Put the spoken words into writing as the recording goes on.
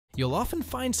you'll often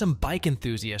find some bike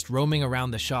enthusiast roaming around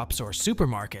the shops or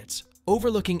supermarkets.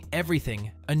 Overlooking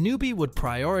everything, a newbie would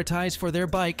prioritize for their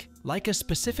bike, like a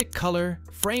specific color,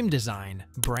 frame design,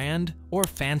 brand, or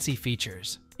fancy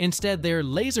features. Instead, they're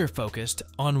laser focused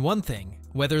on one thing,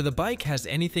 whether the bike has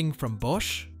anything from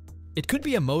Bosch. It could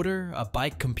be a motor, a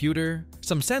bike computer,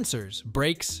 some sensors,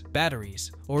 brakes,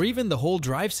 batteries, or even the whole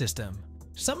drive system.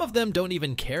 Some of them don't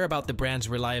even care about the brand's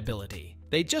reliability.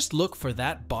 They just look for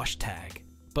that Bosch tag.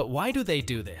 But why do they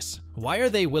do this? Why are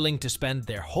they willing to spend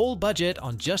their whole budget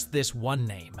on just this one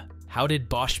name? How did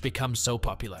Bosch become so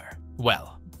popular?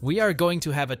 Well, we are going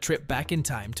to have a trip back in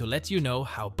time to let you know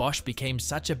how Bosch became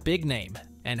such a big name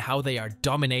and how they are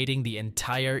dominating the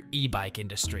entire e-bike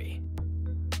industry.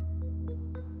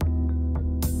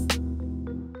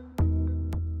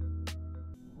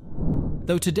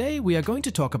 Though today we are going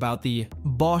to talk about the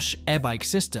Bosch eBike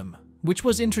system, which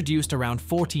was introduced around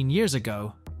 14 years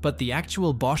ago, but the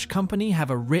actual Bosch company have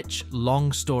a rich,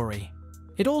 long story.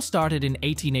 It all started in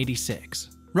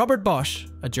 1886. Robert Bosch,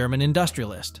 a German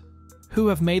industrialist, who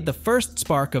have made the first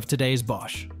spark of today's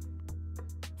Bosch.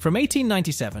 From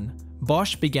 1897,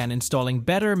 Bosch began installing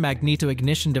better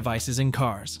magneto-ignition devices in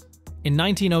cars. In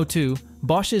 1902,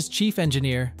 Bosch's chief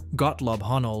engineer, Gottlob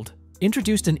Honnold,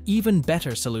 introduced an even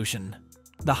better solution: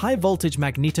 the high-voltage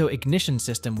magneto-ignition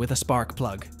system with a spark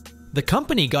plug. The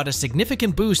company got a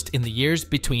significant boost in the years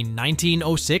between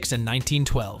 1906 and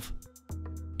 1912.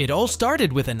 It all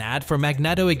started with an ad for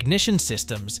magneto-ignition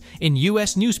systems in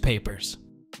US newspapers.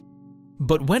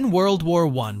 But when World War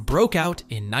I broke out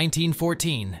in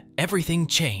 1914, everything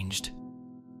changed.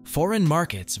 Foreign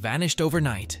markets vanished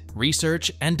overnight, research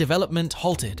and development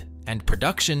halted, and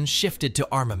production shifted to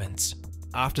armaments.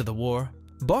 After the war,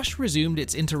 Bosch resumed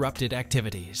its interrupted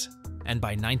activities, and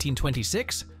by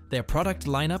 1926, their product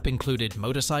lineup included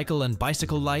motorcycle and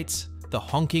bicycle lights, the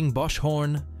honking Bosch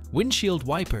horn, windshield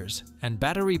wipers, and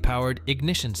battery-powered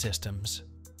ignition systems.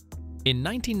 In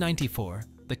 1994,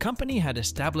 the company had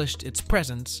established its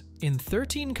presence in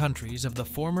 13 countries of the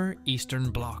former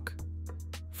Eastern Bloc.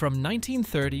 From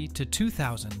 1930 to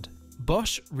 2000,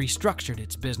 Bosch restructured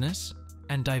its business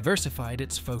and diversified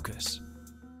its focus.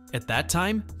 At that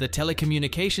time, the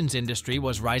telecommunications industry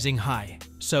was rising high,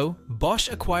 so Bosch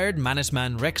acquired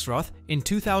Mannesmann Rexroth in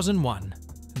 2001.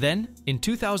 Then, in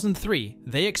 2003,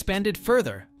 they expanded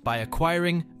further by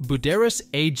acquiring Buderus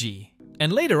AG.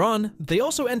 And later on, they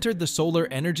also entered the solar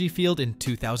energy field in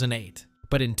 2008.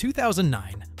 But in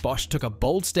 2009, Bosch took a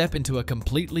bold step into a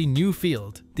completely new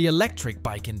field, the electric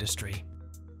bike industry.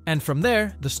 And from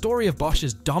there, the story of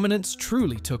Bosch's dominance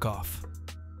truly took off.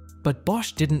 But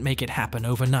Bosch didn't make it happen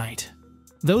overnight.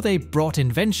 Though they brought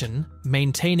invention,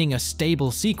 maintaining a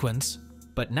stable sequence,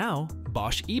 but now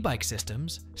Bosch e-bike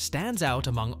systems stands out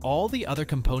among all the other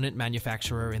component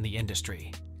manufacturer in the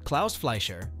industry. Klaus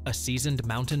Fleischer, a seasoned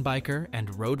mountain biker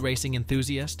and road racing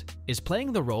enthusiast, is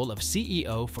playing the role of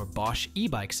CEO for Bosch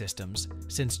e-bike systems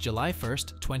since July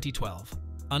 1st, 2012.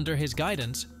 Under his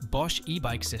guidance, Bosch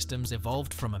e-bike systems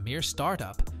evolved from a mere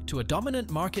startup to a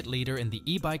dominant market leader in the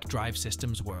e-bike drive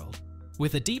systems world.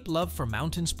 With a deep love for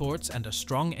mountain sports and a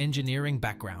strong engineering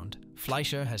background,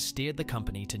 Fleischer has steered the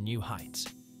company to new heights.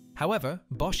 However,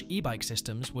 Bosch e-bike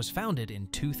systems was founded in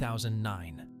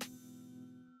 2009.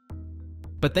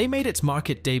 But they made its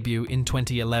market debut in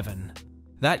 2011.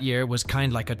 That year was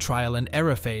kind of like a trial and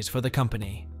error phase for the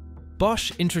company.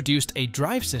 Bosch introduced a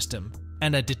drive system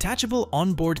and a detachable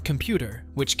onboard computer,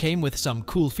 which came with some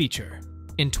cool feature.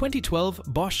 In 2012,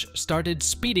 Bosch started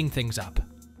speeding things up.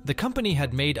 The company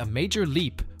had made a major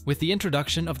leap with the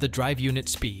introduction of the drive unit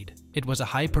speed. It was a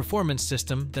high-performance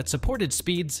system that supported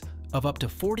speeds of up to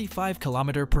 45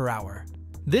 km/h.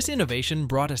 This innovation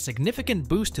brought a significant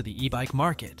boost to the e-bike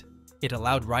market. It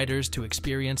allowed riders to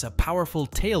experience a powerful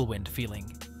tailwind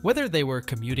feeling, whether they were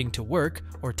commuting to work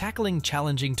or tackling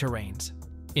challenging terrains.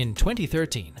 In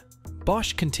 2013,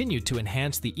 Bosch continued to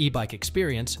enhance the e-bike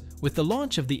experience with the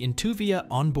launch of the Intuvia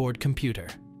onboard computer.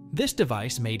 This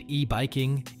device made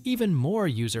e-biking even more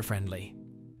user-friendly.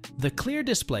 The clear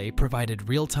display provided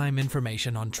real-time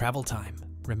information on travel time,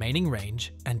 remaining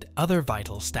range, and other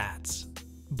vital stats.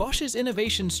 Bosch's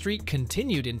innovation streak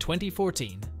continued in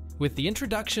 2014 with the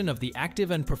introduction of the active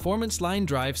and performance line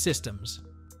drive systems.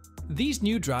 These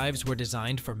new drives were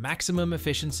designed for maximum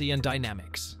efficiency and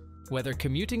dynamics. Whether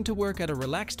commuting to work at a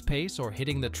relaxed pace or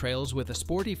hitting the trails with a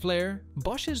sporty flair,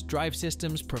 Bosch's drive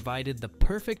systems provided the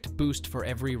perfect boost for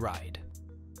every ride.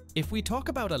 If we talk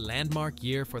about a landmark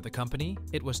year for the company,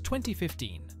 it was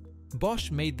 2015.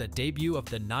 Bosch made the debut of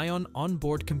the Nion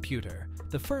onboard computer,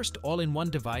 the first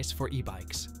all-in-one device for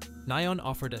e-bikes. Nion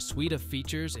offered a suite of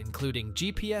features including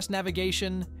GPS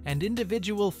navigation and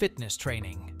individual fitness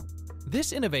training.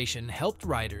 This innovation helped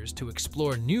riders to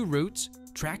explore new routes,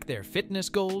 track their fitness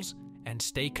goals, and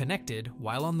stay connected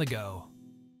while on the go.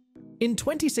 In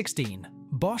 2016,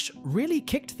 Bosch really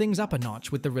kicked things up a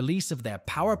notch with the release of their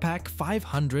PowerPack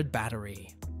 500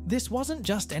 battery. This wasn't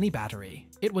just any battery.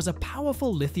 It was a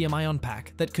powerful lithium-ion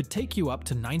pack that could take you up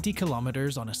to 90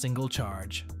 kilometers on a single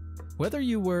charge. Whether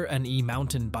you were an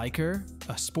e-mountain biker,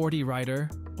 a sporty rider,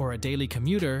 or a daily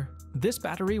commuter, this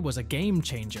battery was a game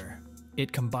changer.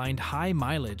 It combined high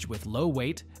mileage with low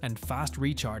weight and fast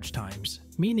recharge times,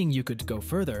 meaning you could go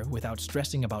further without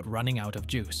stressing about running out of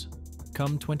juice.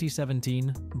 Come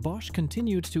 2017, Bosch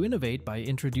continued to innovate by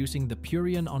introducing the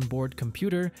Purion onboard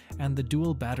computer and the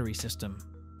dual battery system.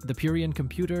 The Purion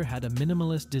computer had a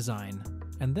minimalist design.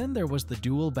 And then there was the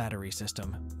dual battery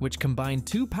system, which combined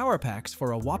two power packs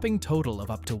for a whopping total of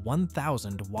up to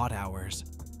 1,000 watt-hours.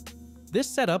 This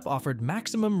setup offered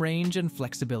maximum range and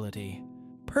flexibility,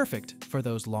 perfect for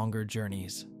those longer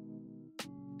journeys.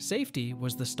 Safety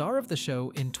was the star of the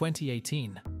show in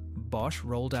 2018. Bosch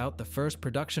rolled out the first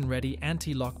production-ready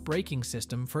anti-lock braking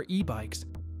system for e-bikes.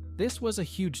 This was a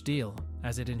huge deal,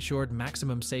 as it ensured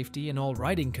maximum safety in all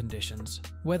riding conditions,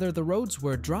 whether the roads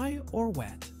were dry or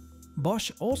wet.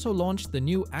 Bosch also launched the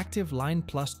new Active Line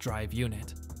Plus drive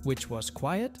unit, which was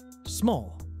quiet,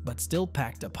 small, but still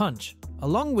packed a punch,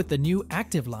 along with the new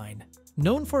Active Line,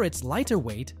 known for its lighter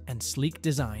weight and sleek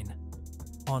design.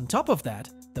 On top of that,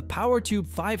 the PowerTube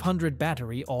 500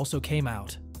 battery also came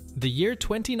out. The year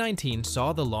 2019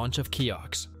 saw the launch of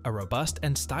Kiox, a robust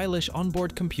and stylish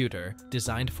onboard computer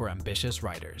designed for ambitious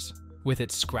riders. With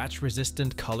its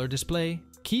scratch-resistant color display,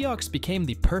 Kiox became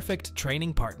the perfect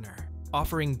training partner,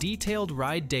 offering detailed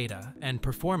ride data and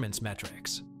performance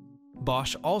metrics.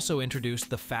 Bosch also introduced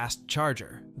the Fast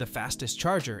Charger, the fastest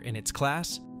charger in its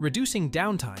class, reducing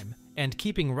downtime and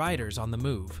keeping riders on the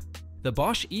move. The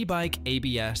Bosch eBike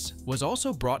ABS was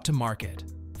also brought to market,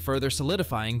 further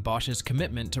solidifying Bosch's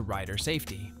commitment to rider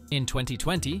safety. In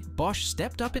 2020, Bosch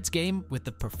stepped up its game with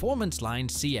the Performance Line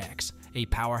CX, a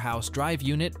powerhouse drive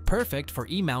unit perfect for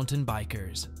e-mountain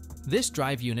bikers. This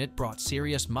drive unit brought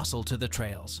serious muscle to the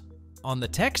trails. On the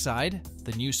tech side,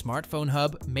 the new smartphone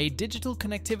hub made digital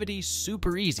connectivity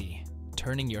super easy,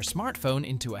 turning your smartphone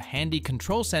into a handy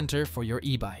control center for your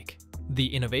e-bike. The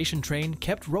innovation train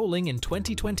kept rolling in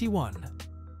 2021.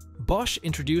 Bosch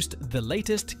introduced the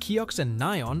latest Kiox and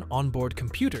Nion onboard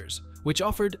computers, which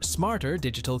offered smarter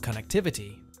digital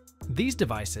connectivity. These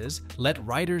devices let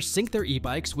riders sync their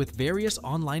e-bikes with various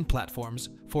online platforms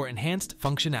for enhanced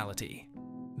functionality.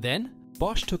 Then,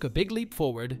 Bosch took a big leap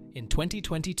forward in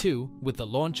 2022 with the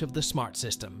launch of the Smart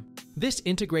System. This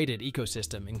integrated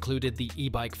ecosystem included the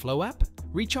eBike Flow app,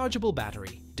 rechargeable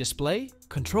battery, display,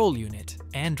 control unit,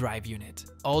 and drive unit,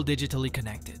 all digitally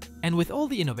connected. And with all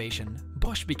the innovation,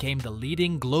 Bosch became the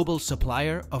leading global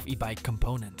supplier of e-bike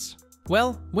components.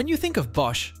 Well, when you think of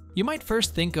Bosch, you might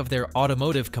first think of their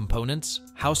automotive components,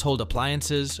 household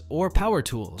appliances, or power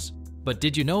tools. But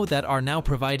did you know that are now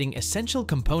providing essential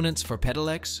components for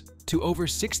pedelecs to over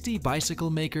 60 bicycle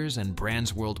makers and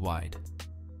brands worldwide?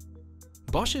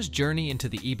 Bosch's journey into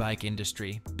the e-bike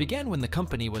industry began when the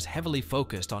company was heavily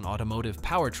focused on automotive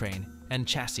powertrain and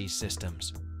chassis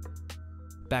systems.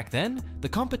 Back then, the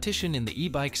competition in the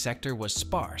e-bike sector was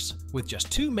sparse, with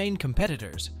just two main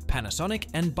competitors, Panasonic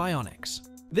and Bionix.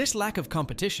 This lack of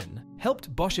competition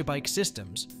helped Bosch e-bike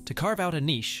systems to carve out a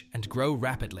niche and grow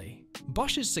rapidly.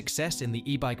 Bosch's success in the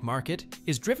e-bike market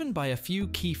is driven by a few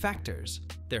key factors: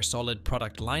 their solid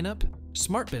product lineup,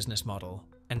 smart business model,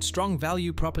 and strong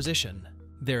value proposition.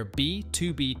 Their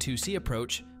B2B2C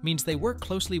approach means they work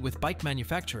closely with bike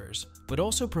manufacturers, but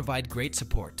also provide great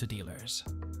support to dealers.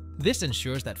 This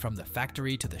ensures that from the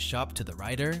factory to the shop to the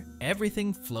rider,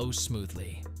 everything flows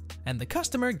smoothly, and the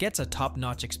customer gets a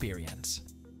top-notch experience.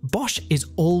 Bosch is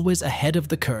always ahead of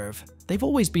the curve. They've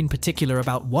always been particular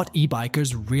about what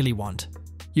e-bikers really want.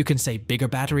 You can say bigger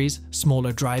batteries,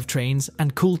 smaller drivetrains,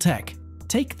 and cool tech.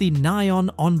 Take the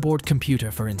Nion onboard computer,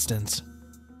 for instance.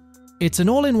 It's an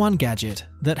all-in-one gadget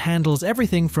that handles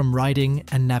everything from riding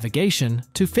and navigation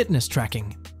to fitness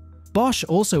tracking. Bosch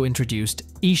also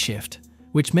introduced eShift,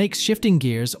 which makes shifting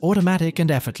gears automatic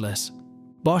and effortless.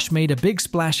 Bosch made a big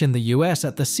splash in the US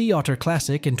at the Sea Otter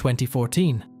Classic in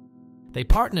 2014. They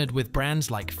partnered with brands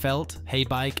like Felt,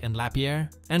 Haybike, and Lapierre,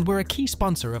 and were a key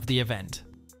sponsor of the event.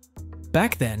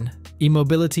 Back then,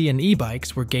 e-mobility and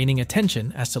e-bikes were gaining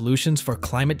attention as solutions for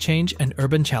climate change and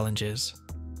urban challenges.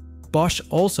 Bosch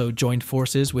also joined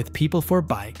forces with People for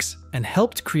Bikes and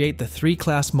helped create the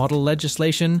 3-class model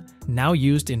legislation now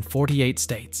used in 48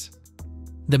 states.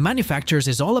 The manufacturers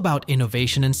is all about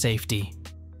innovation and safety.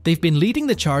 They've been leading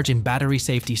the charge in battery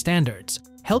safety standards,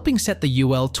 helping set the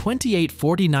UL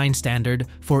 2849 standard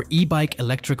for e-bike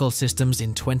electrical systems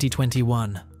in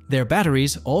 2021. Their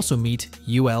batteries also meet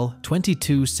UL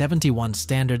 2271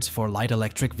 standards for light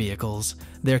electric vehicles.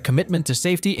 Their commitment to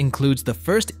safety includes the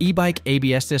first e-bike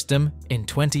ABS system in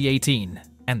 2018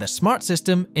 and the Smart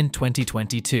System in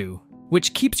 2022,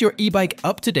 which keeps your e-bike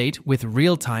up to date with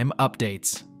real-time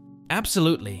updates.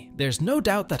 Absolutely, there's no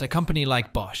doubt that a company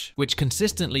like Bosch, which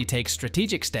consistently takes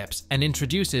strategic steps and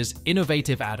introduces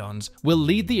innovative add-ons, will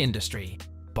lead the industry.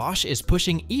 Bosch is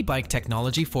pushing e-bike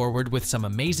technology forward with some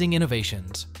amazing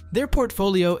innovations. Their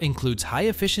portfolio includes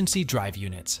high-efficiency drive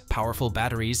units, powerful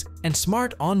batteries, and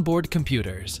smart onboard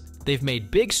computers. They've made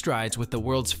big strides with the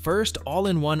world's first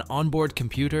all-in-one onboard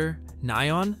computer,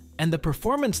 Nion, and the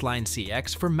Performance Line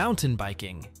CX for mountain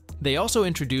biking. They also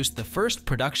introduced the first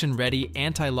production-ready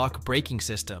anti-lock braking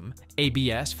system,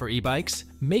 ABS for e-bikes,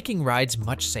 making rides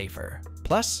much safer.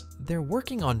 Plus, they're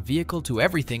working on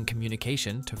vehicle-to-everything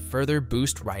communication to further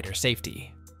boost rider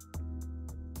safety.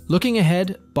 Looking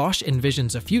ahead, Bosch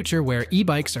envisions a future where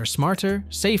e-bikes are smarter,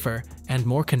 safer, and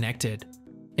more connected.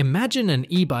 Imagine an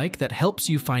e-bike that helps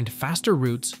you find faster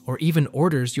routes or even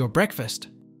orders your breakfast.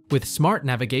 With smart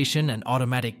navigation and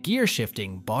automatic gear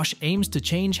shifting, Bosch aims to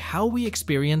change how we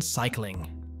experience cycling.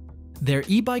 Their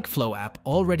eBike Flow app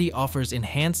already offers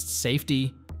enhanced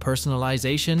safety,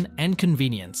 personalization, and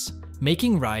convenience,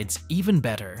 making rides even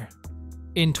better.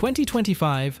 In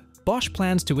 2025, Bosch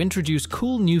plans to introduce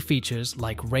cool new features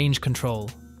like range control,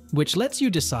 which lets you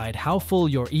decide how full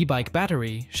your e-bike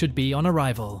battery should be on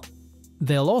arrival.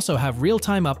 They'll also have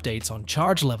real-time updates on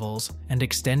charge levels and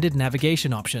extended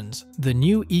navigation options. The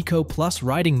new Eco Plus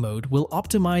riding mode will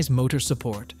optimize motor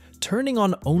support, turning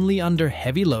on only under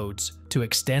heavy loads to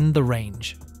extend the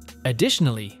range.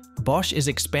 Additionally, Bosch is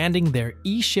expanding their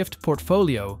e-Shift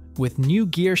portfolio with new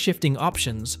gear shifting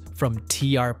options from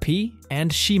TRP and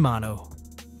Shimano.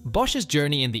 Bosch's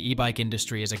journey in the e-bike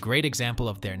industry is a great example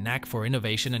of their knack for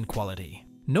innovation and quality.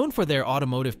 Known for their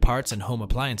automotive parts and home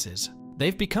appliances,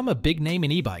 they've become a big name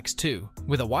in e-bikes too.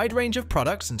 With a wide range of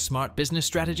products and smart business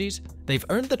strategies, they've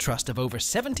earned the trust of over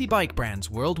 70 bike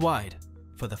brands worldwide.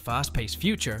 For the fast-paced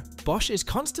future, Bosch is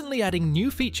constantly adding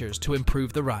new features to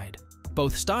improve the ride.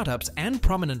 Both startups and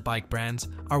prominent bike brands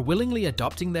are willingly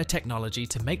adopting their technology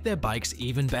to make their bikes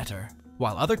even better.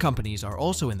 While other companies are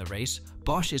also in the race,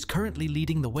 Bosch is currently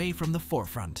leading the way from the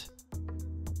forefront.